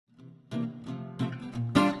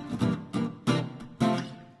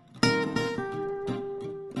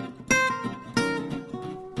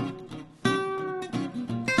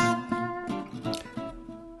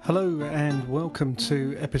Hello and welcome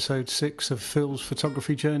to episode 6 of Phil's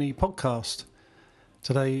Photography Journey podcast.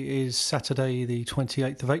 Today is Saturday the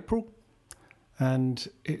 28th of April and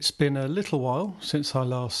it's been a little while since I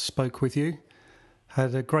last spoke with you.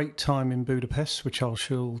 Had a great time in Budapest, which I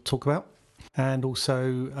shall talk about, and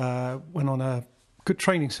also went on a good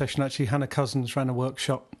training session. Actually, Hannah Cousins ran a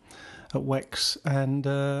workshop at WEX and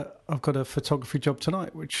I've got a photography job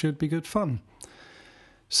tonight, which should be good fun.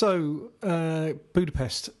 So,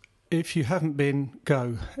 Budapest, if you haven't been,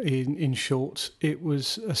 go. In short, it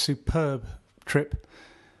was a superb trip.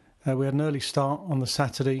 We had an early start on the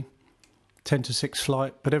Saturday, 10 to 6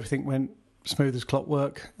 flight, but everything went smooth as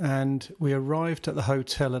clockwork. And we arrived at the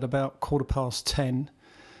hotel at about 10:15.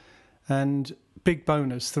 And big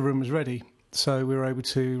bonus, the room was ready. So we were able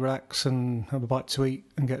to relax and have a bite to eat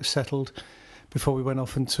and get settled before we went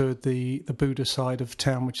off and toured the Buda side of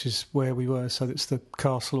town, which is where we were. So it's the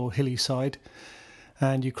castle or hilly side.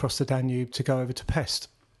 And you cross the Danube to go over to Pest.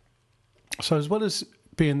 So as well as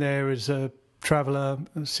being there as a traveller,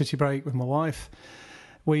 a city break with my wife,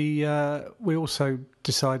 we also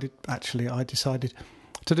decided, actually I decided,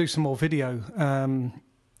 to do some more video.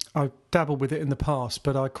 I've dabbled with it in the past,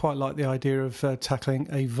 but I quite like the idea of tackling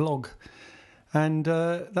a vlog. And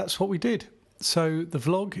that's what we did. So the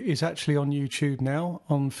vlog is actually on YouTube now,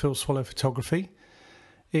 on Phil Swallow Photography.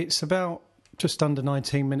 It's about just under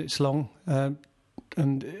 19 minutes long,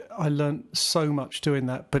 and I learnt so much doing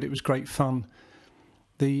that, but it was great fun.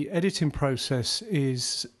 The editing process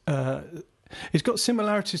is... it's got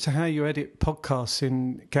similarities to how you edit podcasts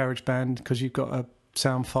in GarageBand, because you've got a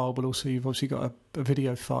sound file, but also you've obviously got a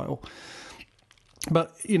video file.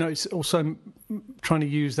 But, you know, it's also trying to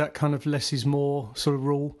use that kind of less is more sort of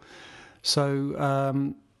rule. So,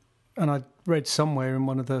 and I read somewhere in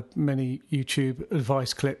one of the many YouTube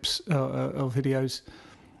advice clips or videos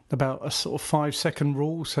about a sort of 5-second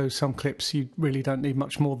rule. So some clips you really don't need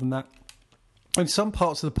much more than that. In some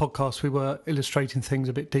parts of the podcast, we were illustrating things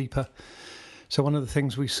a bit deeper. So one of the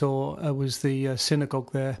things we saw was the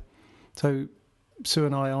synagogue there. So Sue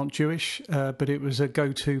and I aren't Jewish, but it was a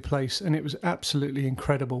go-to place and it was absolutely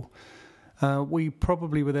incredible. We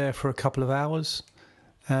probably were there for a couple of hours.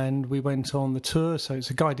 And we went on the tour, so it's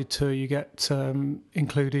a guided tour you get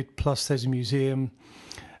included, plus there's a museum.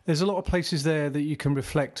 There's a lot of places there that you can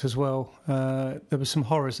reflect as well. There were some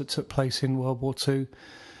horrors that took place in World War II.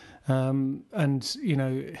 And, you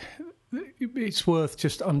know, it's worth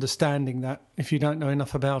just understanding that. If you don't know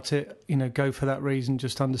enough about it, you know, go for that reason,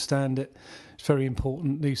 just understand it. It's very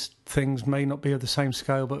important. These things may not be of the same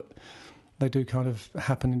scale, but they do kind of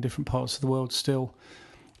happen in different parts of the world still.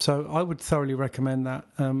 So I would thoroughly recommend that.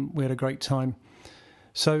 We had a great time.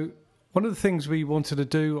 So one of the things we wanted to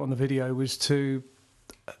do on the video was to,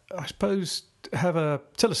 I suppose,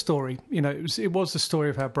 tell a story. You know, it was the story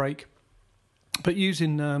of our break, but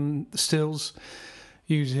using the stills,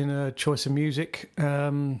 using a choice of music,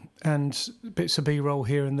 and bits of B-roll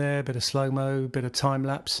here and there, a bit of slow-mo, a bit of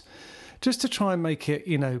time-lapse, just to try and make it,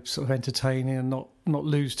 you know, sort of entertaining and not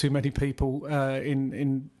lose too many people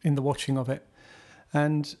in the watching of it.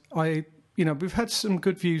 And we've had some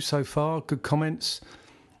good views so far, good comments.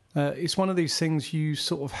 It's one of these things you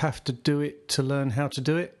sort of have to do it to learn how to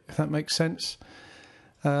do it, if that makes sense.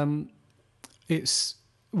 We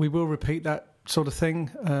will repeat that sort of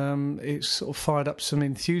thing. It's sort of fired up some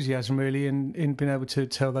enthusiasm really in being able to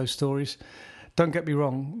tell those stories. Don't get me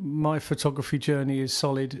wrong, my photography journey is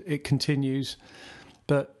solid. It continues,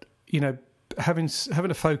 but you know, having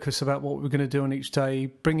a focus about what we're going to do on each day,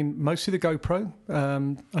 bringing mostly the GoPro.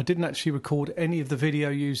 I didn't actually record any of the video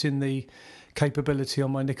using the capability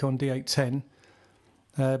on my Nikon D810,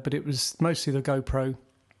 but it was mostly the GoPro.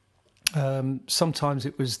 Sometimes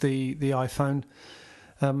it was the iPhone.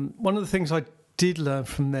 One of the things I did learn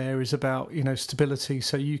from there is about, you know, stability.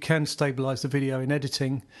 So you can stabilize the video in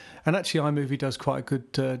editing, and actually iMovie does quite a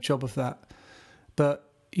good job of that. But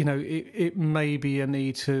you know, it may be a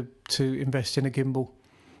need to invest in a gimbal.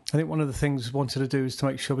 I think one of the things we wanted to do is to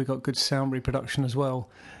make sure we got good sound reproduction as well.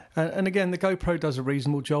 And again, the GoPro does a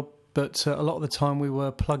reasonable job, but a lot of the time we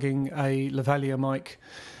were plugging a lavalier mic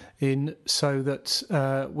in so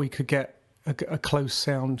that we could get a close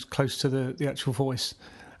sound close to the actual voice,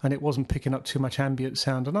 and it wasn't picking up too much ambient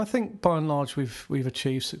sound. And I think by and large we've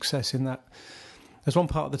achieved success in that. As one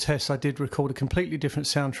part of the test, I did record a completely different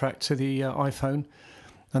soundtrack to the iPhone,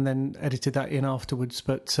 and then edited that in afterwards.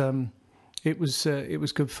 But it was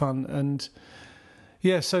good fun, and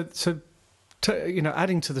yeah. So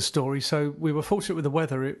adding to the story. So we were fortunate with the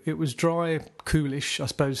weather. It was dry, coolish, I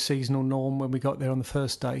suppose, seasonal norm when we got there on the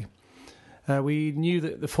first day. We knew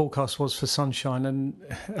that the forecast was for sunshine, and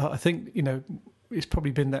I think, you know, it's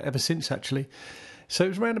probably been that ever since, actually. So it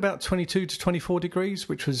was around about 22 to 24 degrees,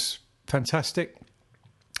 which was fantastic.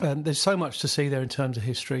 There's so much to see there in terms of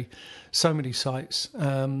history, so many sites,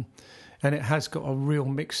 and it has got a real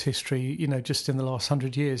mixed history, just in the last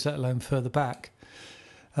 100 years, let alone further back.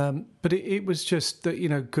 But it was just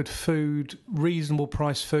that, good food, reasonable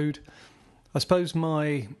price food. I suppose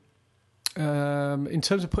in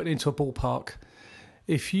terms of putting it into a ballpark,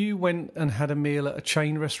 if you went and had a meal at a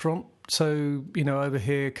chain restaurant, so, over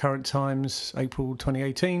here, current times, April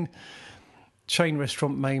 2018, chain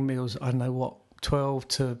restaurant main meals, I don't know what, £12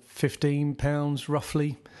 to £15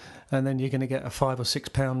 roughly, and then you're going to get a £5 or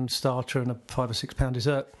 £6 starter and a £5 or £6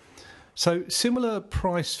 dessert. So similar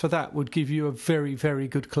price for that would give you a very, very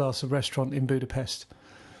good class of restaurant in Budapest.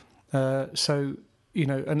 And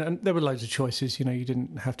there were loads of choices. You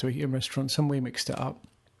didn't have to eat in restaurants, and we mixed it up.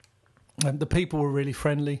 The people were really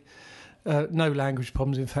friendly. No language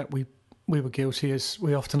problems. In fact, we were guilty, as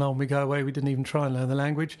we often are when we go away. We didn't even try and learn the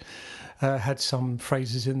language. Had some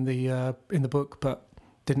phrases in the book, but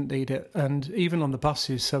didn't need it. And even on the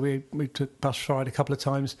buses, so we took bus ride a couple of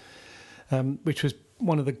times, which was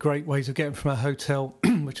one of the great ways of getting from our hotel,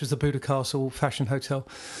 which was the Buda Castle Fashion Hotel,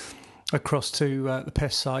 across to the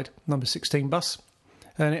Pest side, number 16 bus.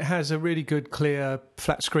 And it has a really good, clear,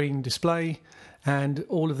 flat screen display, and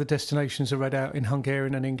all of the destinations are read out in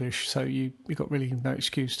Hungarian and English, so you've got really no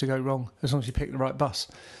excuse to go wrong as long as you pick the right bus.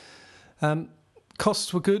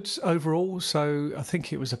 Costs were good overall, so I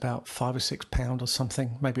think it was about £5 or £6 or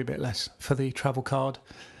something, maybe a bit less, for the travel card,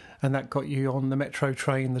 and that got you on the metro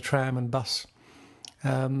train, the tram and bus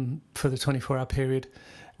for the 24-hour period.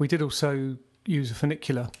 We did also use a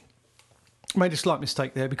funicular. Made a slight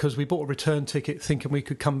mistake there because we bought a return ticket thinking we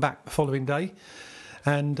could come back the following day,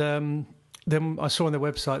 and then I saw on their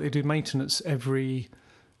website they do maintenance every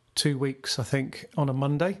 2 weeks, I think, on a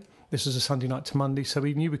Monday. This was a Sunday night to Monday, so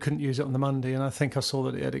we knew we couldn't use it on the Monday, and I think I saw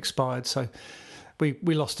that it had expired, so we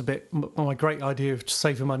lost a bit. My great idea of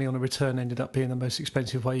saving money on a return ended up being the most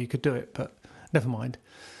expensive way you could do it, but never mind.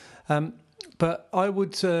 But I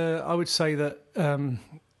would say that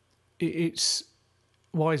it's...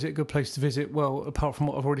 Why is it a good place to visit? Well, apart from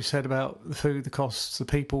what I've already said about the food, the costs, the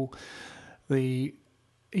people, the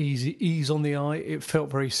ease on the eye, it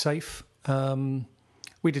felt very safe.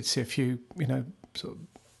 We did see a few, sort of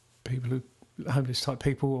people homeless type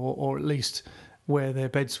people, or at least where their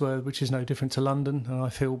beds were, which is no different to London, and I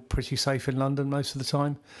feel pretty safe in London most of the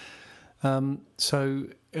time. The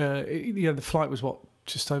flight was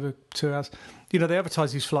just over 2 hours. They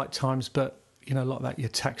advertise these flight times, but a lot of that you're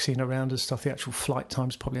taxiing around and stuff. The actual flight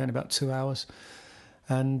time's probably only about 2 hours.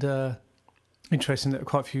 And interesting that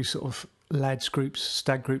quite a few sort of lads groups,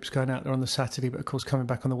 stag groups going out there on the Saturday, but of course coming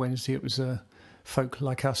back on the Wednesday it was folk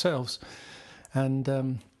like ourselves.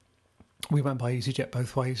 And we went by EasyJet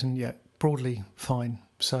both ways, and broadly fine.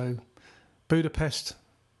 So Budapest,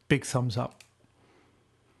 big thumbs up.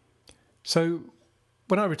 So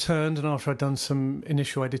when I returned, and after I'd done some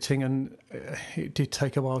initial editing, and it did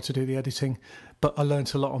take a while to do the editing, but I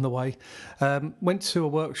learnt a lot on the way. Went to a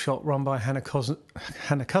workshop run by Hannah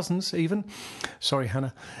Cousins, Sorry,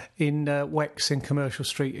 Hannah, in Wex in Commercial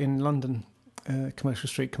Street in London. Commercial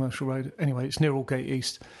Street, Commercial Road. Anyway, it's near Aldgate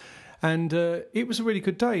East. And it was a really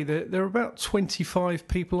good day. There were about 25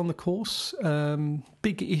 people on the course.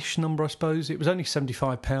 Big-ish number, I suppose. It was only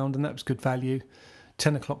 £75, and that was good value.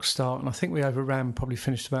 10 o'clock start, and I think we overran, probably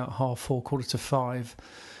finished about 4:30, 4:45.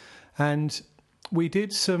 And we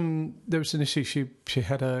did there was an issue, she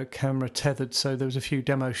had a camera tethered, so there was a few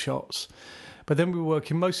demo shots. But then we were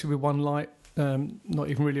working mostly with one light, not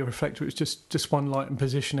even really a reflector, it was just one light and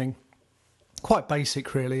positioning. Quite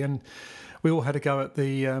basic, really, and we all had a go at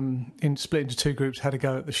split into two groups, had a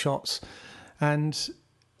go at the shots. And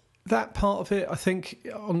that part of it, I think,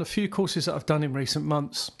 on the few courses that I've done in recent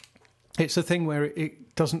months, it's a thing where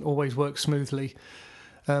it doesn't always work smoothly.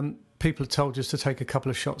 People are told just to take a couple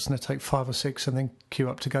of shots and they take 5 or 6 and then queue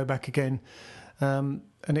up to go back again. And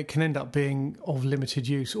it can end up being of limited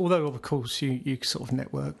use. Although, of course, you sort of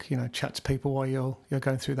network, chat to people while you're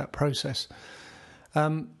going through that process.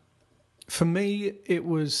 For me, it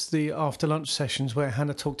was the after lunch sessions where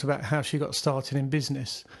Hannah talked about how she got started in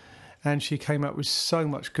business. And she came up with so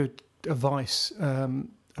much good advice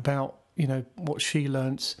about, what she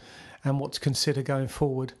learnt and what to consider going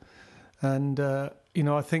forward. And,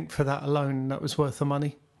 I think for that alone, that was worth the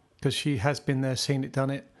money, because she has been there, seen it, done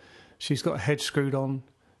it. She's got her head screwed on.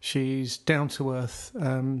 She's down to earth.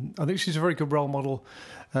 I think she's a very good role model,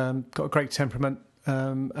 got a great temperament,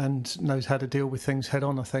 and knows how to deal with things head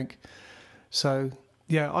on, I think. So,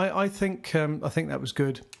 I think that was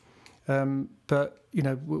good. But,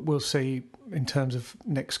 we'll see in terms of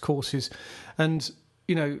next courses. And,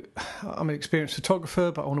 I'm an experienced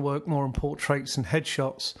photographer, but I want to work more on portraits and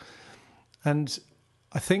headshots. And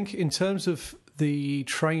I think in terms of the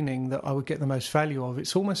training that I would get the most value of,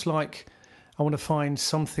 it's almost like I want to find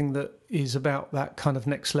something that is about that kind of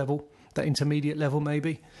next level, that intermediate level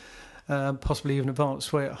maybe, possibly even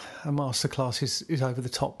advanced, where a masterclass is over the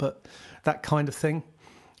top, but that kind of thing.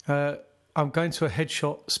 I'm going to a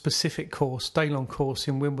headshot specific course, day-long course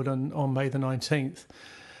in Wimbledon on May the 19th.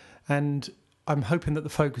 And I'm hoping that the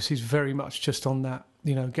focus is very much just on that,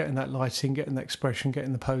 getting that lighting, getting the expression,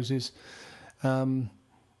 getting the poses.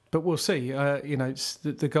 But we'll see. It's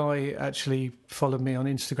the guy actually followed me on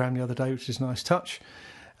Instagram the other day, which is a nice touch.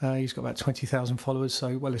 He's got about 20,000 followers,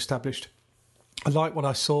 so well established. I like what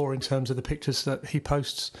I saw in terms of the pictures that he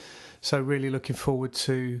posts, so really looking forward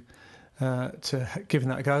to giving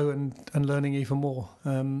that a go and learning even more.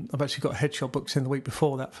 I've actually got headshot books in the week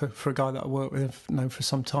before that for a guy that I work with, I've known for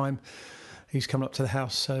some time. He's coming up to the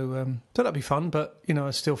house, so that'll be fun. But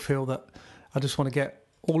I still feel that I just want to get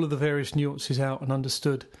all of the various nuances out and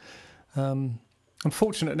understood. I'm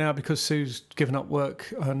fortunate now because Sue's given up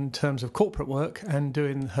work in terms of corporate work and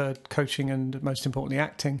doing her coaching and most importantly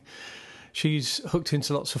acting. She's hooked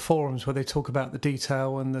into lots of forums where they talk about the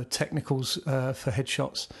detail and the technicals for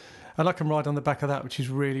headshots. And I can ride on the back of that, which is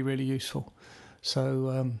really, really useful.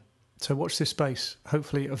 So watch this space.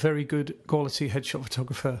 Hopefully a very good quality headshot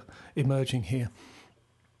photographer emerging here.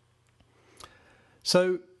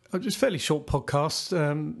 So just fairly short podcast,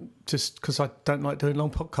 just because I don't like doing long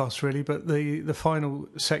podcasts really, but the final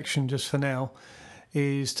section just for now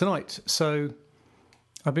is tonight. So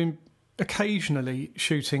I've been occasionally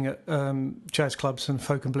shooting at jazz clubs and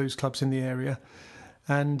folk and blues clubs in the area.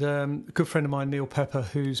 And a good friend of mine, Neil Pepper,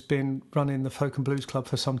 who's been running the folk and blues club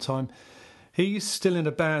for some time, he's still in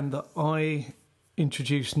a band that I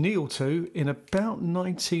introduced Neil to in about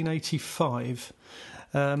 1985.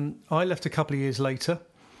 I left a couple of years later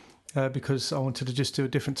because I wanted to just do a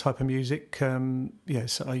different type of music.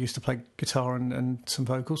 Yes, I used to play guitar and some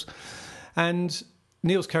vocals. And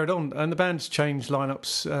Neil's carried on, and the band's changed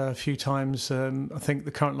lineups a few times. I think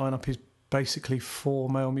the current lineup is basically 4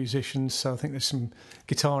 male musicians, so I think there's some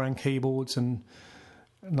guitar and keyboards and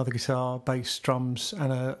another guitar, bass, drums,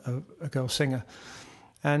 and a girl singer.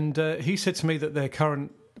 And he said to me that their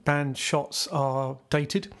current band shots are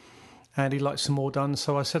dated and he'd like some more done.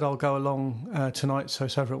 So I said I'll go along tonight, so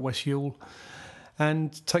it's over at West Ewell,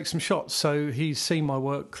 and take some shots. So he's seen my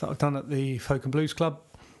work that I've done at the Folk and Blues Club,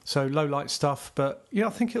 so low light stuff. But I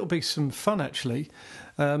think it'll be some fun actually.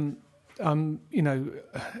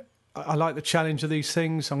 I like the challenge of these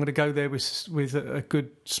things. I'm going to go there with a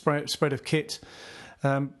good spread of kit.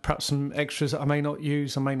 Perhaps some extras that I may not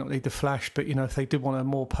use. I may not need the flash, but if they did want a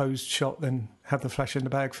more posed shot, then have the flash in the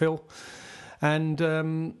bag fill. And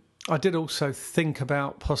I did also think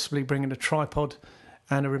about possibly bringing a tripod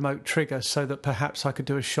and a remote trigger so that perhaps I could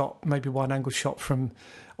do a shot, maybe wide angle shot from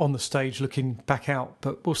on the stage looking back out,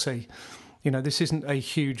 but we'll see. This isn't a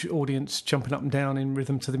huge audience jumping up and down in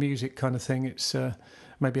rhythm to the music kind of thing. It's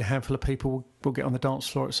maybe a handful of people will get on the dance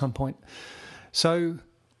floor at some point. So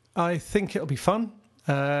I think it'll be fun.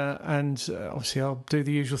 And obviously I'll do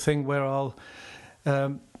the usual thing where I'll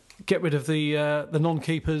get rid of the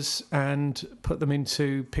non-keepers and put them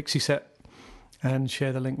into Pixieset and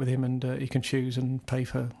share the link with him, and he can choose and pay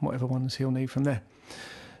for whatever ones he'll need from there.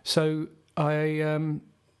 So I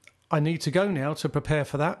need to go now to prepare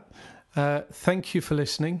for that. Thank you for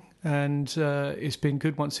listening, and it's been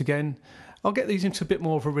good once again. I'll get these into a bit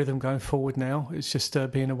more of a rhythm going forward now. It's just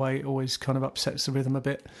being away, it always kind of upsets the rhythm a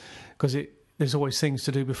bit because there's always things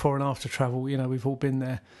to do before and after travel. We've all been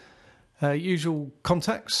there. Usual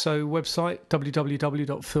contacts, so website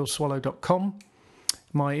www.philswallow.com.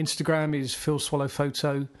 My Instagram is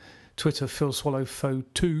philswallowphoto, Twitter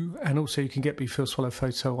philswallowphoto, and also you can get me Phil Swallow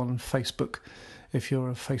Photo on Facebook if you're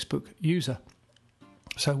a Facebook user.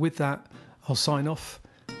 So with that, I'll sign off,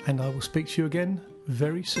 and I will speak to you again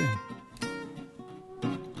very soon.